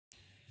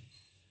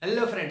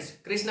Hello friends,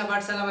 Krishna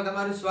પાઠશાલામાં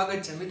તમારું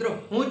સ્વાગત છે. મિત્રો,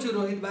 હું છું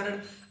રોહિત બારડ.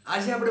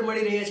 આજે આપણે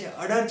મળી રહ્યા છે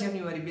 18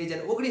 જાન્યુઆરી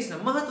 2019 ના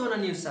મહત્વના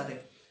ન્યૂઝ સાથે.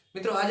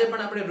 મિત્રો, આજે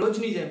પણ આપણે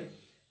રોજની જેમ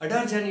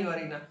 18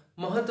 જાન્યુઆરીના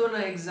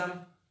મહત્વના એક્ઝામ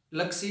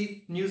લક્ષી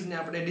ન્યૂઝને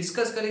આપણે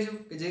ડિસ્કસ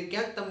કરીશું કે જે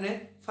ક્યાંક તમને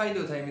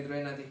ફાયદો થાય મિત્રો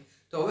એનાથી.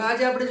 તો હવે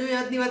આજે આપણે જોઈએ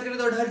આજની વાત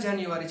કરીએ તો 18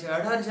 જાન્યુઆરી છે.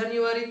 18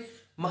 જાન્યુઆરી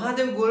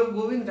મહાદેવ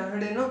ગોવિંદ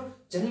રાનડેનો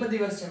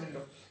જન્મદિવસ છે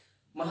મિત્રો.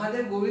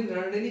 મહાદેવ ગોવિંદ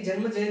રાનડેની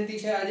જન્મ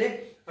જયંતિ છે આજે.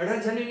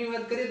 18 જાન્યુઆરીની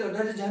વાત કરીએ તો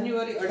 18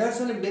 જાન્યુઆરી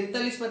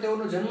 1842 માં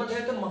તેઓનો જન્મ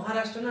થયો હતો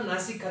મહારાષ્ટ્રના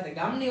નાસિક ખાતે.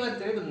 ગામની વાત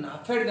કરીએ તો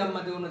નાફેડ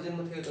ગામમાં તેઓનો જન્મ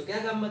થયો હતો.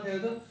 કયા ગામમાં થયો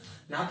હતો?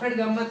 નાફેડ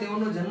ગામમાં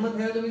તેઓનો જન્મ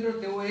થયો હતો મિત્રો.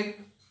 તેઓ એક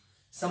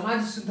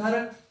સમાજ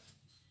સુધારક,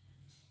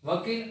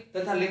 વકીલ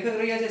તથા લેખક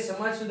રહ્યા છે.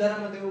 સમાજ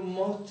સુધારામાં તેઓ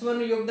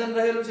મહત્વનું યોગદાન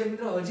રહેલું છે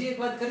મિત્રો. હજી એક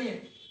વાત કરીએ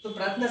તો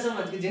પ્રાર્થના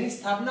સમાજ કે જેની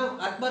સ્થાપના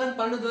આત્મારામ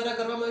પાંડુ દ્વારા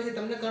કરવામાં આવી છે.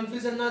 તમને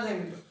કન્ફ્યુઝન ના થાય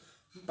મિત્રો.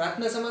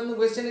 પ્રાર્થના સમાજનું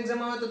ક્વેશ્ચન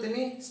એક્ઝામ આવે તો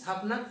તેની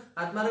સ્થાપના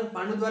આત્મારામ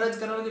પાંડુ દ્વારા જ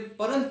કરવામાં આવી,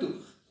 પરંતુ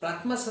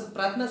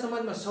પ્રાર્થના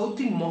સમાજમાં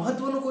સૌથી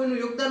મહત્વનું કોઈનું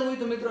યોગદાન હોય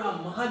તો મિત્રો આ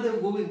મહાદેવ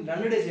ગોવિંદ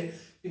રાનડે છે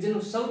કે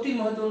જેનું સૌથી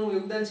મહત્વનું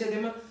યોગદાન છે.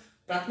 તેમાં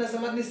પ્રાર્થના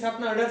સમાજની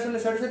સ્થાપના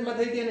 1867 માં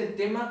થઈ હતી અને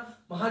તેમાં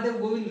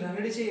મહાદેવ ગોવિંદ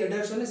રાનડે છે એ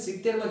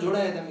 1870 માં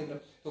જોડાયા હતા મિત્રો.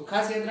 તો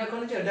ખાસ યાદ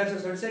રાખવાનું છે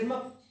 1867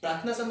 માં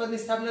પ્રાર્થના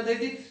સમાજની સ્થાપના થઈ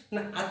હતી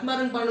અને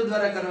આત્મારામ પાંડુ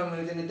દ્વારા કરવામાં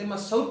આવી હતી અને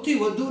તેમાં સૌથી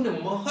વધુ ને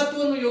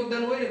મહત્વનું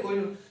યોગદાન હોય ને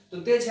કોઈનું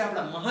તો તે છે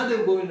આપણા મહાદેવ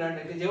ગોવિંદ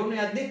રાનડે કે જેઓને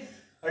આજની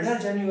 18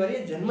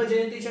 જાન્યુઆરીએ જન્મ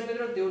જયંતિ છે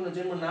મિત્રો. તેઓનો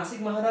જન્મ નાસિક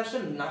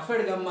મહારાષ્ટ્ર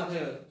નાફેડ ગામમાં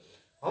થયો હતો.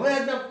 હવે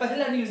આજના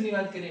પહેલા ન્યૂઝની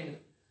વાત કરીએ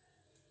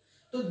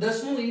તો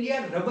 10મું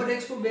ઇન્ડિયા રબર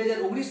એક્સપો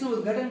 2019 નું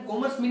ઉદ્ઘાટન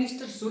કોમર્સ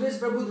મિનિસ્ટર સુરેશ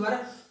પ્રભુ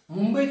દ્વારા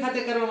મુંબઈ ખાતે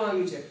કરવામાં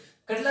આવ્યું છે.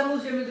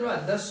 કેટલામું છે મિત્રો આ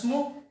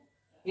 10મું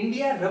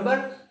ઇન્ડિયા રબર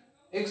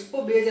એક્સપો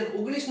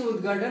 2019 નું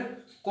ઉદ્ઘાટન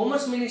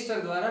કોમર્સ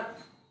મિનિસ્ટર દ્વારા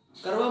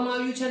કરવામાં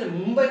આવ્યું છે અને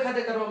મુંબઈ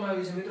ખાતે કરવામાં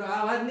આવ્યું છે મિત્રો.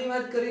 આ વાતની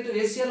વાત કરીએ તો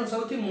એશિયાનું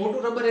સૌથી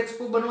મોટું રબર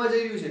એક્સપો બનવા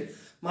જઈ રહ્યું છે.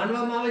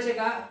 માનવામાં આવે છે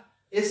કે આ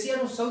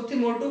એશિયાનું સૌથી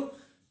મોટું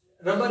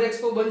રબર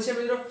એક્સપો બનશે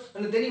મિત્રો.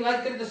 અને તેની વાત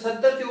કરીએ તો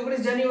 17 થી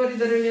 19 જાન્યુઆરી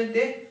દરમિયાન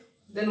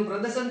તેનું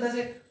પ્રદર્શન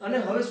થશે. અને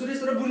હવે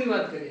સુરેશ પ્રભુની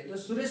વાત કરીએ તો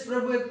સુરેશ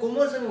પ્રભુ એક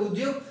કોમર્સ અને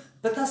ઉદ્યોગ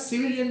તથા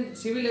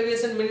સિવિલ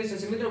એવિએશન મિનિસ્ટર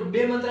છે મિત્રો.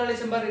 બે મંત્રાલય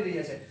સંભાળી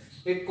રહ્યા છે.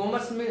 એક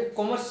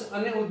કોમર્સ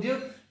અને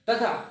ઉદ્યોગ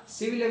તથા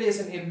સિવિલ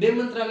એવિએશન એ બે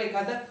મંત્રાલય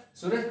ખાતા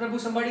સુરેશ પ્રભુ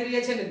સંભાળી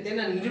રહ્યા છે. અને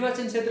તેના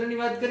નિર્વાચન ક્ષેત્રની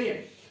વાત કરીએ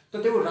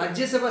તો તેઓ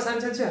રાજ્યસભા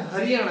સાંસદ છે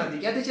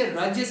હરિયાણાથી. ક્યાંથી છે?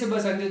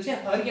 રાજ્યસભા સાંસદ છે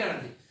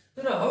હરિયાણાથી.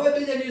 તો હવે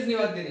બીજા ન્યૂઝની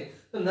વાત કરીએ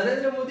તો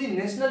Narendra Modi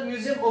national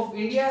museum of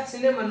India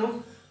સિનેમાનું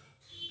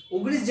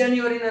 19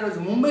 જાન્યુઆરીના રોજ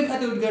મુંબઈ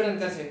ખાતે ઉદ્ઘાટન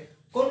કરશે.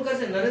 કોણ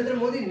કરશે? Narendra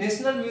Modi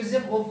national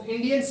museum of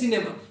Indian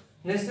cinema.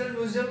 National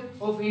museum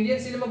of Indian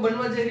cinema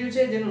બનવા જઈ રહ્યું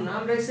છે જેનું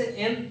નામ રહેશે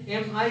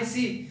NMIC,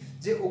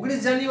 જે 19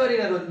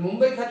 જાન્યુઆરીના રોજ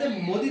મુંબઈ ખાતે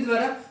મોદી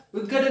દ્વારા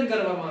ઉદ્ઘાટન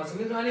કરવામાં આવશે.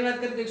 મિત્રો આની વાત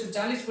કરીએ તો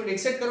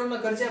 140.61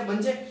 કરોડના ખર્ચે આ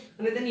બનશે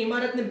અને તેની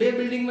ઇમારતને બે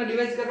બિલ્ડિંગમાં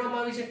ડિવાઇડ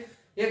કરવામાં આવી છે.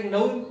 એક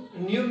નવું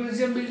ન્યૂ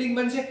મ્યુઝિયમ બિલ્ડિંગ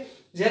બનશે.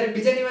 જ્યારે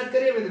બીજાની વાત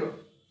કરીએ મિત્રો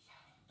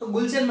તો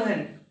ગુલશન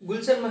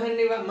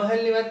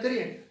મહેલની વાત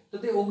કરીએ તો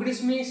તે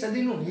 19મી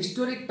સદીનું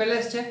હિસ્ટોરિક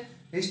પેલેસ છે,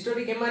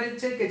 હિસ્ટોરિક ઇમારત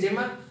છે કે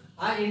જેમાં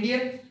આ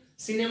ઇન્ડિયન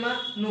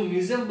સિનેમાનું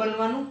મ્યુઝિયમ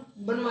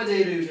બનવા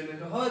જઈ રહ્યું છે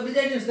મિત્રો. હવે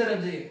બીજા ન્યૂઝ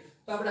તરફ જઈએ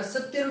તો આપણા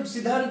સત્યરૂપ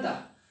સિદ્ધાંતા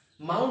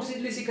માઉન્ટ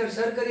સિડલી શિખર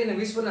સર કરીને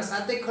વિશ્વના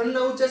 7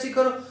 ખંડના ઊંચા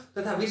શિખરો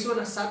તથા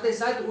વિશ્વના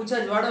 7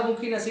 ઊંચા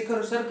જ્વાળામુખીના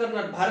શિખરો સર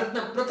કરનાર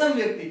ભારતના પ્રથમ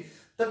વ્યક્તિ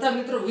તથા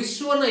મિત્રો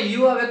વિશ્વના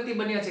યુવા વ્યક્તિ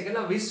બન્યા છે.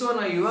 કેટલા?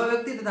 વિશ્વના યુવા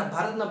વ્યક્તિ તથા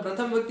ભારતના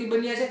પ્રથમ વ્યક્તિ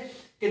બન્યા છે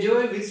કે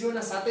જેઓએ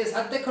વિશ્વના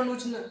 7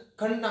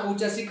 ખંડના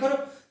ઊંચા શિખરો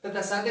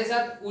તથા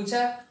 7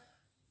 ઊંચા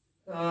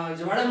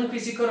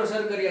જ્વાળામુખી શિખરો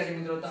સર કર્યા છે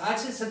મિત્રો. તો આ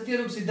છે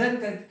સત્યરૂપ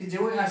સિદ્ધાંત કે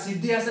જેઓએ આ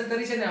સિદ્ધિ હાંસલ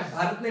કરી છે અને આ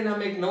ભારતને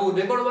નામે એક નવું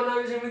રેકોર્ડ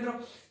બનાવ્યું છે મિત્રો.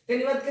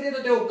 તેની વાત કરીએ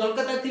તો તેઓ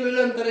કલકત્તાથી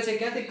બિલોંગ કરે છે.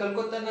 ક્યાંથી?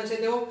 કલકત્તાના છે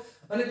તેઓ.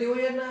 અને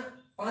તેઓએ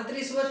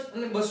 35 વર્ષ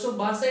અને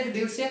 262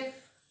 દિવસે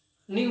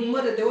ની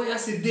ઉંમરે તેઓએ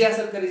આ સિદ્ધિ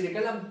હાંસલ કરી છે.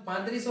 કેટલા?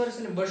 35 વર્ષ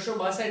અને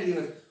 262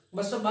 દિવસ.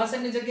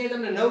 262 ની જગ્યાએ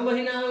તમને 9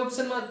 મહિના આવે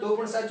ઓપ્શનમાં તો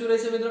પણ સાચું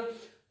રહેશે મિત્રો.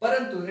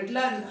 પરંતુ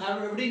એટલા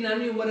આવડી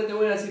નાની ઉંમરે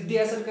તેઓએ આ સિદ્ધિ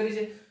હાંસલ કરી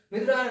છે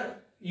મિત્રો. આ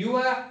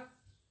યુવા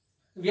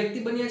વ્યક્તિ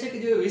બન્યા છે કે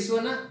જેઓ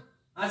વિશ્વના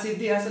આ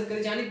સિદ્ધિ હાંસલ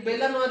કરી છે. આની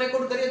પહેલાનો આ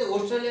રેકોર્ડ કરીએ તો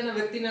ઓસ્ટ્રેલિયાના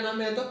વ્યક્તિના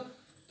નામે હતો,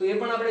 તો એ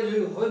પણ આપણે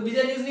જોયું. હવે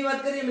બીજા ન્યૂઝની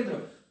વાત કરીએ મિત્રો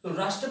તો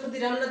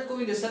રાષ્ટ્રપતિ રામનાથ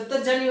કોવિંદે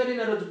 17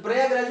 જાન્યુઆરીના રોજ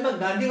પ્રયાગરાજમાં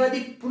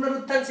ગાંધીવાદી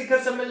પુનરુત્થાન શિખર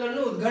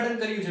સંમેલનનું ઉદ્ઘાટન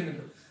કર્યું છે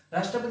મિત્રો.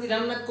 રાષ્ટ્રપતિ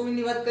રામનાથ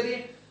કોવિંદની વાત કરીએ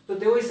તો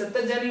તેઓએ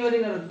 17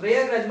 જાન્યુઆરીના રોજ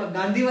પ્રયાગરાજમાં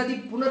ગાંધીવાદી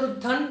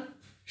પુનરુત્થાન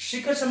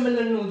શિખર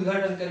સંમેલનનું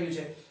ઉદ્ઘાટન કર્યું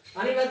છે.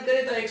 આની વાત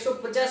કરીએ તો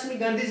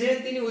 150મી ગાંધી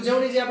જયંતિની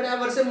ઉજવણી જે આપણે આ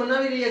વર્ષે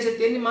મનાવી રહ્યા છે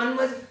તેની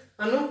માનમાં જ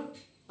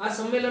આ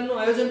સંમેલનનું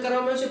આયોજન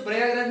કરવામાં આવ્યું છે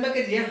પ્રયાગરાજમાં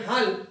કે જ્યાં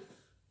હાલ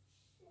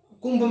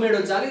કુંભ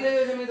મેળો ચાલી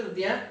રહ્યો છે મિત્રો.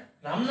 ત્યાં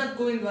રામનાથ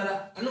કોવિંદ દ્વારા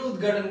આનું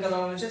ઉદ્ઘાટન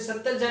કરવામાં આવ્યું છે.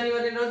 17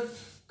 જાન્યુઆરીના રોજ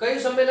કયું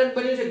સંમેલન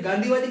બન્યું છે?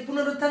 ગાંધીવાદી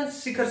પુનરુત્થાન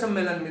શિખર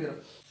સંમેલન મિત્રો.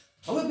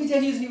 હવે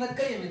બીજા ન્યૂઝની વાત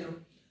કરીએ મિત્રો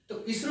તો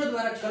ઇસરો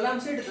દ્વારા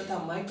કલામસેટ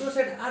તથા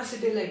માઇક્રોસેટ R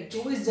સેટેલાઇટ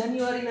 24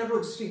 જાન્યુઆરીના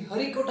રોજ શ્રી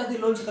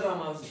હરિકોટાથી લોન્ચ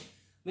કરવામાં આવશે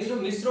મિત્રો.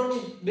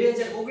 મિસરોનું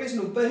 2019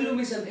 નું પહેલું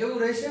મિશન એવું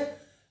રહેશે.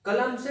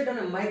 કલામસેટ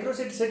અને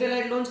માઇક્રોસેટ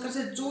સેટેલાઇટ લોન્ચ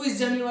કરશે 24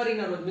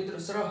 જાન્યુઆરીના રોજ મિત્રો.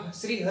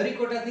 શ્રી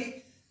હરિકોટાથી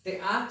તે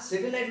આ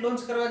સેટેલાઇટ લોન્ચ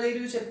કરવા જઈ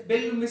રહ્યું છે.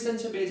 પહેલું મિશન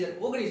છે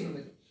 2019 નું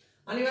મિત્રો.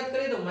 આની વાત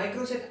કરીએ તો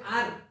માઇક્રોસેટ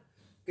આર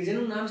કે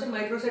જેનું નામ છે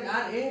માઇક્રોસેટ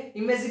આર એ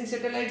ઇમેજિંગ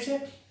સેટેલાઇટ છે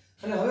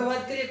અને હવે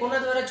વાત કરીએ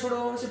કોના દ્વારા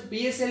છોડવામાં આવશે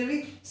PSLV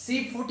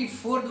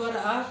C44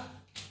 દ્વારા આ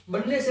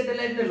બંને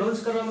સેટેલાઇટને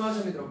લોન્ચ કરવામાં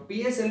આવશે મિત્રો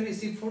PSLV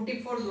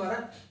C44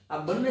 દ્વારા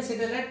આ બંને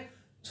સેટેલાઇટ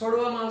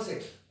છોડવામાં આવશે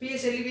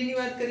PSLV ની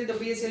વાત કરીએ તો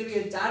PSLV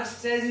એ 4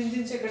 સ્ટેજ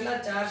એન્જિન છે કેટલા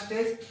 4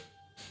 સ્ટેજ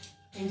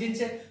એન્જિન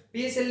છે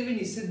PSLV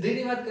ની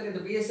સિદ્ધિની વાત કરીએ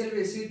તો PSLV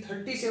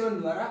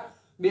C37 દ્વારા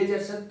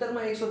 2017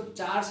 માં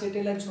 104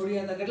 સેટેલાઇટ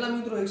છોડ્યા હતા કેટલા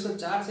મિત્રો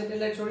 104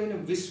 સેટેલાઇટ છોડીને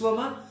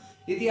વિશ્વમાં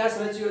ઇતિહાસ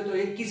રચ્યો હતો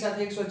એકી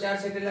સાથે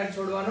 104 સેટેલાઇટ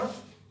છોડવાનો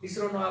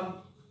ઇસરોનો આ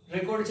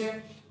રેકોર્ડ છે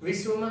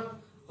વિશ્વમાં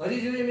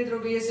હજી જોઈએ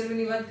મિત્રો PSLV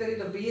ની વાત કરીએ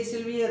તો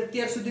PSLV એ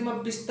અત્યાર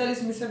સુધીમાં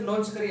 45 મિશન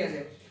લોન્ચ કર્યા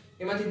છે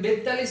એમાંથી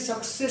 42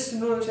 સક્સેસ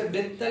નો છે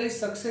 42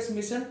 સક્સેસ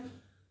મિશન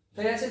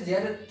થયા છે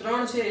જ્યારે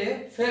 3 છે એ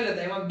ફેલ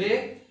હતા એમાં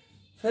 2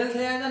 ફેલ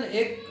થયા હતા ને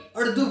એક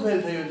અડધું ફેલ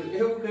થયું હતું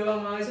એવું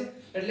કહેવામાં આવે છે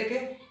એટલે કે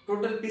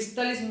ટોટલ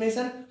 45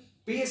 મિશન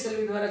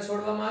PSLV દ્વારા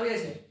છોડવામાં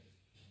આવ્યા છે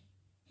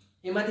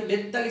એમાંથી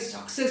 42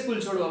 સક્સેસફુલ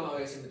છોડવામાં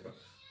આવ્યા છે મિત્રો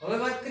હવે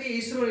વાત કરીએ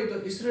ઇસરોની તો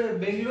ઇસરો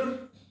બેંગ્લોર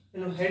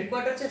એનું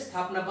હેડક્વાર્ટર છે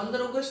સ્થાપના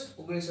 15 ઓગસ્ટ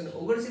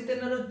 1969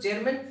 ના રોજ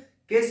ચેરમેન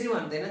કે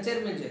શિવાન તેના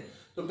ચેરમેન છે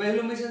તો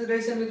પહેલું મિશન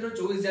રહેશે મિત્રો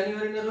 24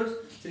 જાન્યુઆરીના રોજ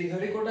શ્રી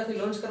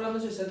હરિકોટાથી લોન્ચ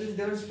કરવામાં છે સતીશ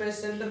ધવન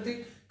સ્પેસ સેન્ટરથી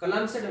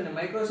કલામસેટ અને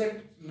માઇક્રોસેટ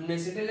ને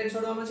સેટેલાઇટ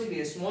છોડવામાં છે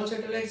કે સ્મોલ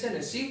સેટેલાઇટ છે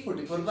અને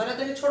C44 દ્વારા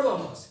તેને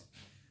છોડવામાં આવશે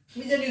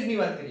બીજા ન્યૂઝની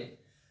વાત કરીએ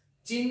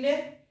ચીનને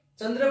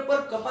ચંદ્ર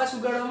પર કપાસ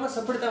ઉગાડવામાં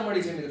સફળતા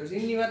મળી છે મિત્રો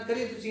ચીનની વાત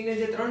કરીએ તો ચીને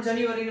જે 3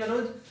 જાન્યુઆરીના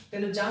રોજ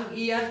તેનું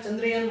ચાંગ-ઈ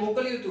ચંદ્રયાન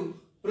મોકલ્યું હતું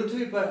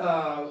પૃથ્વી પર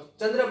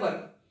ચંદ્ર પર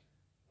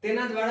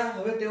તેના દ્વારા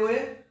હવે તેઓએ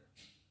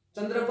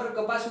ચંદ્ર પર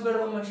કપાસ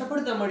ઉગાડવામાં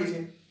સફળતા મળી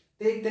છે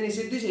તે એક તેની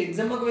સિદ્ધિ છે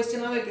એક્ઝામમાં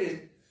ક્વેશ્ચન આવે કે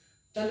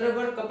ચંદ્ર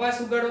પર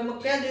કપાસ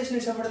ઉગાડવામાં કયા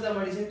દેશની સફળતા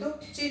મળી છે તો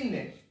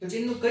ચીનને તો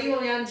ચીનનું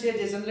કયું યાન છે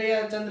જે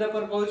ચંદ્ર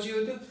પર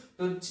પહોંચ્યું હતું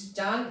તો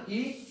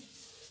ચાંગ-ઈ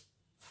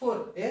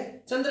એ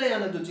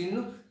ચંદ્રયાન હતું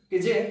ચીનનું કે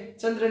જે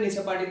ચંદ્રની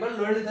સપાટી પર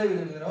લેન્ડ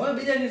થયું હતું હવે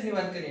બીજા ન્યૂઝની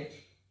વાત કરીએ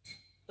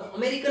તો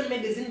અમેરિકન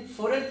મેગેઝિન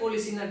ફોરેન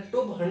પોલિસીના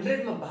ટોપ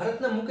 100 માં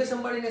ભારતના મુકેશ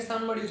અંબાણીને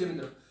સ્થાન મળ્યું છે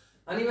મિત્રો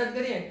આની વાત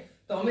કરીએ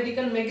તો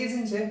અમેરિકન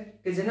મેગેઝિન છે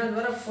કે જેના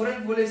દ્વારા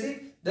ફોરેન પોલિસી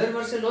દર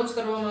વર્ષે લોન્ચ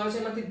કરવામાં આવે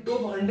છે એમાંથી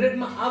ટોપ 100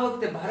 માં આ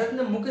વખતે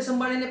ભારતના મુકેશ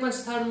અંબાણીને પણ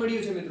સ્થાન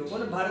મળ્યું છે મિત્રો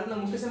કોને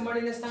ભારતના મુકેશ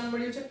અંબાણીને સ્થાન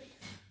મળ્યું છે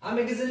આ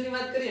મેગેઝિનની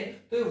વાત કરીએ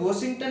તો એ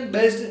વોશિંગ્ટન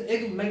બેઝડ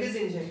એક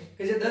મેગેઝિન છે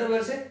કે જે દર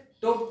વર્ષે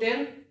ટોપ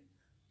 10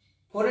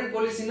 ફોરેન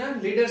પોલિસીના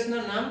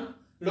લીડર્સના નામ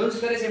લોન્ચ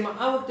કરે છે એમાં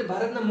આ વખતે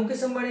ભારતના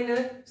મુકેશ અંબાણીને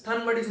સ્થાન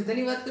મળ્યું છે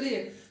તેની વાત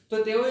કરીએ તો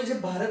તેઓએ જે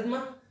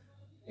ભારતમાં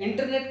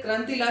ઇન્ટરનેટ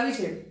ક્રાંતિ લાવી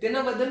છે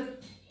તેના બદલ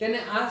તેને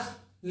આ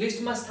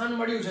લિસ્ટમાં સ્થાન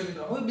મળ્યું છે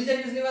મિત્રો હવે બીજા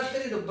ન્યૂઝની વાત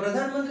કરીએ તો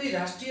પ્રધાનમંત્રી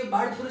રાષ્ટ્રીય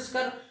બાળ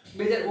પુરસ્કાર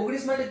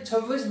 2019 માટે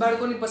 26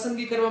 બાળકોની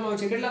પસંદગી કરવામાં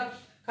આવી છે કેટલા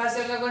ખાસ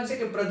યાદ છે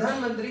કે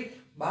પ્રધાનમંત્રી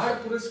બાળ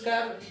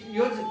પુરસ્કાર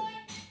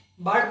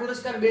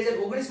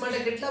 2019 માટે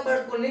કેટલા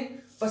બાળકોની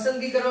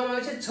પસંદગી કરવામાં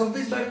આવી છે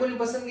 26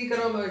 બાળકોની પસંદગી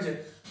કરવામાં આવી છે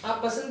આ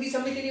પસંદગી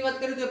સમિતિની વાત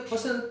કરીએ તો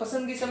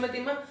પસંદગી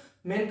સમિતિમાં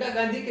મેનકા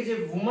ગાંધી કે જે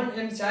woman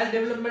and child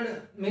development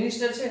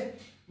minister છે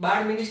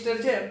બાળ મિનિસ્ટર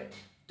છે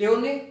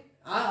તેઓને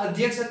આ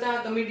અધ્યક્ષ હતા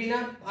આ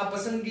કમિટીના આ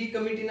પસંદગી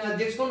કમિટીના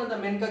અધ્યક્ષ કોણ હતા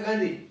મેનકા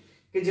ગાંધી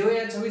કે જેઓએ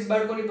આ 26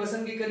 બાળકોની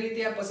પસંદગી કરી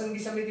હતી આ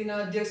પસંદગી સમિતિના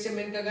અધ્યક્ષ છે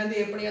મેનકા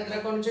ગાંધી એ પણ યાદ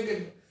રાખવાનું છે કે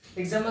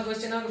એક્ઝામમાં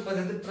ક્વેશ્ચન આવે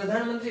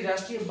પ્રધાનમંત્રી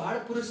રાષ્ટ્રીય બાળ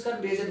પુરસ્કાર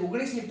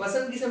 2019 ની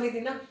પસંદગી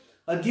સમિતિના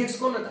અધ્યક્ષ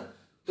કોણ હતા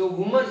તો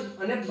વુમન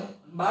અને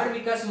બાળ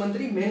વિકાસ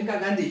મંત્રી મેનકા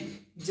ગાંધી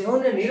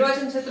જેઓને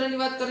નિર્વાચન ક્ષેત્રની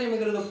વાત કરીએ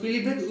મિત્રો તો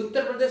પીલીભીત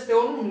ઉત્તર પ્રદેશ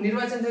તેઓનું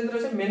નિર્વાચન ક્ષેત્ર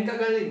છે મેનકા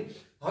ગાંધી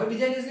હવે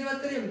બીજા ન્યૂઝની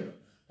વાત કરીએ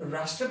મિત્રો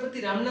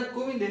રાષ્ટ્રપતિ રામનાથ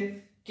કોવિંદે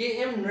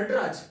KM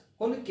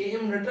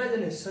નટરાજ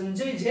અને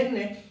સંજય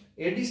જૈનને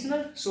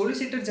એડિશનલ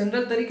સોલિસિટર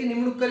જનરલ તરીકે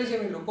નિમણૂક કરી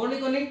છે મિત્રો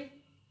કોની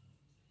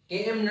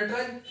KM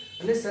નટરાજ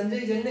અને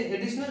સંજય જૈનને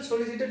એડિશનલ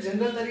સોલિસિટર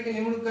જનરલ તરીકે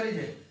નિમણૂક કરી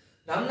છે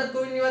રામનાથ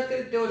કોવિંદની વાત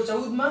કરીએ તેઓ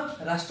 14માં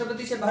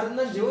રાષ્ટ્રપતિ છે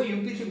ભારતના જેઓ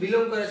યુપી થી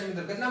બિલોંગ કરે છે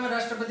મિત્રો કેટલામાં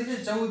રાષ્ટ્રપતિ છે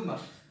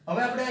 14માં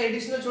હવે આપણે આ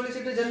એડિશનલ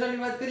સોલિસિટર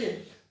જનરલની વાત કરીએ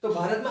તો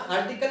ભારતમાં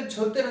આર્ટિકલ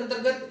 76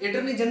 અંતર્ગત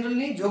એટર્ની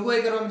જનરલની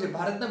જોગવાઈ કરવામાં છે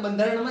ભારતના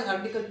બંધારણમાં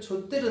આર્ટિકલ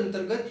 76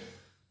 અંતર્ગત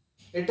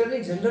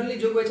એટર્ની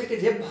જનરલની જોગવાઈ છે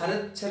કે જે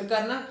ભારત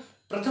સરકારના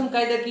પ્રથમ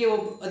કાયદાકીય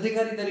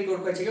અધિકારી તરીકે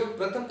ઓળખાય છે કે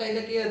પ્રથમ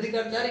કાયદાકીય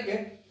અધિકાર તરીકે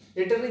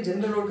એટર્ની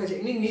જનરલ ઓળખાય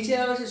છે એની નીચે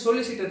આવે છે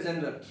સોલિસિટર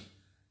જનરલ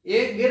એ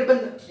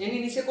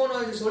એની નીચે કોણ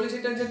આવે છે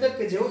સોલિસિટર જનરલ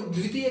કે જેઓ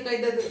દ્વિતીય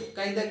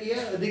કાયદાકીય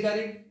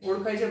અધિકારી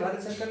ઓળખાય છે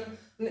ભારત સરકારના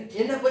અને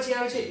એના પછી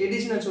આવે છે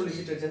એડિશનલ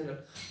સોલિસિટર જનરલ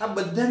આ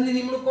બધાની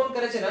નિમણૂક કોણ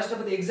કરે છે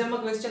રાષ્ટ્રપતિ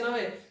એક્ઝામમાં ક્વેશ્ચન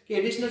આવે કે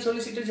એડિશનલ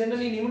સોલિસિટર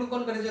જનરલની નિમણૂક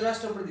કોણ કરે છે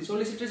રાષ્ટ્રપતિ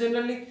સોલિસિટર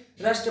જનરલની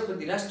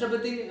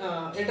રાષ્ટ્રપતિ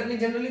એટર્ની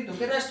જનરલની તો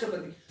કે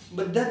રાષ્ટ્રપતિ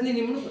બધાની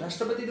નિમણૂક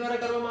રાષ્ટ્રપતિ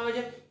દ્વારા કરવામાં આવે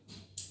છે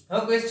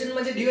હવે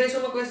ક્વેશ્ચનમાં જે dy.so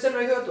માં ક્વેશ્ચન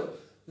રહ્યો હતો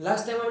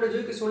લાસ્ટ ટાઈમ આપણે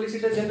જોયું કે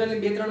સોલિસિટર જનરલની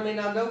 2-3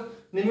 મહિના અગાઉ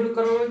નિમણૂક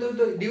કરવામાં આવી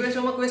તો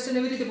dy.so માં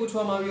ક્વેશ્ચન એવી રીતે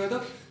પૂછવામાં આવ્યો હતો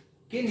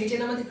કે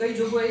નીચેનામાંથી કઈ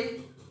જોગવાઈ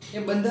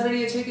એ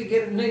બંધારણીય છે કે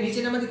નહીં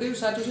નીચેનામાંથી કયું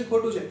સાચું છે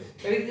ખોટું છે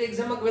એવી રીતે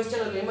એક્ઝામમાં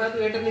ક્વેશ્ચન હતો એમાં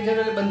હતું એટર્ની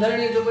જનરલ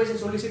બંધારણીય જોગવાઈ છે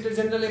સોલિસિટર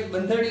જનરલ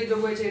બંધારણીય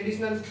જોગવાઈ છે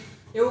એડિશનલ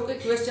એવો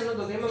કંઈક ક્વેશ્ચન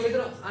હતો એમાં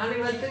મિત્રો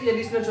આની વાત કરીએ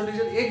એડિશનલ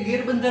સોલિસિટર એક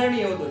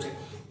ગેરબંધારણીય હોતો છે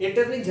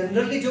એટર્ની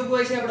જનરલની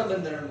જોગવાઈ છે આપણા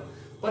બંધારણમાં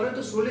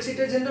પરંતુ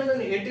સોલિસિટર જનરલ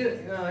અને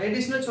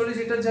એડિશનલ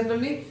સોલિસિટર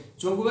જનરલની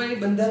જોગવાઈ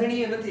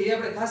બંધારણીય નથી. એ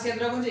આપણે ખાસ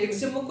યાદ રાખવાનું છે.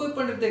 એક્ઝામમાં કોઈ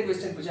પણ રીતે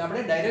ક્વેશ્ચન પૂછે,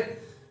 આપણે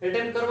ડાયરેક્ટ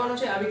એટેમ્પ કરવાનો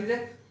છે આવી રીતે,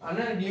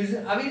 અને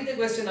આવી રીતે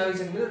ક્વેશ્ચન આવી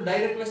શકે. મિત્રો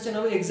ડાયરેક્ટ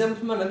ક્વેશ્ચન હવે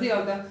એક્ઝામ્સમાં નથી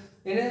આવતા,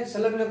 એને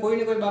સંલગ્ન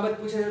કોઈને કોઈ બાબત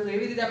પૂછે તો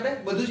એવી રીતે આપણે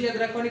બધું જ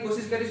યાદ રાખવાની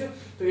કોશિશ કરીશું.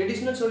 તો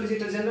એડિશનલ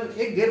સોલિસિટર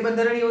જનરલ એક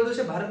ગેરબંધારણીય હોદ્દો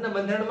છે. ભારતના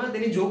બંધારણમાં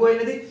તેની જોગવાઈ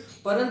નથી,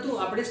 પરંતુ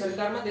આપણે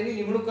સરકારમાં તેની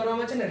નિમણૂક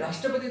કરવામાં છે ને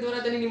રાષ્ટ્રપતિ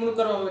દ્વારા તેની નિમણૂક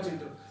કરવામાં છે.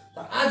 મિત્રો તો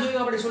આ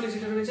જોયું આપણે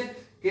સોલિસિટર વિશે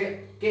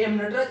કે એમ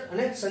નટરાજ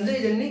અને સંજય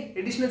જૈનની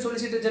એડિશનલ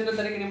સોલિસિટર જનરલ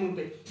તરીકે નિમણૂક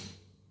થઈ.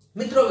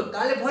 મિત્રો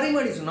કાલે ફરી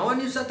મળીશું નવા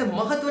ન્યૂઝ સાથે,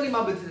 મહત્વની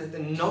બાબત સાથે,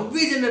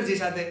 નવી જ એનર્જી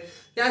સાથે.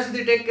 ત્યાં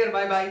સુધી ટેક કેર,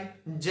 બાય બાય,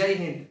 જય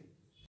હિન્દ.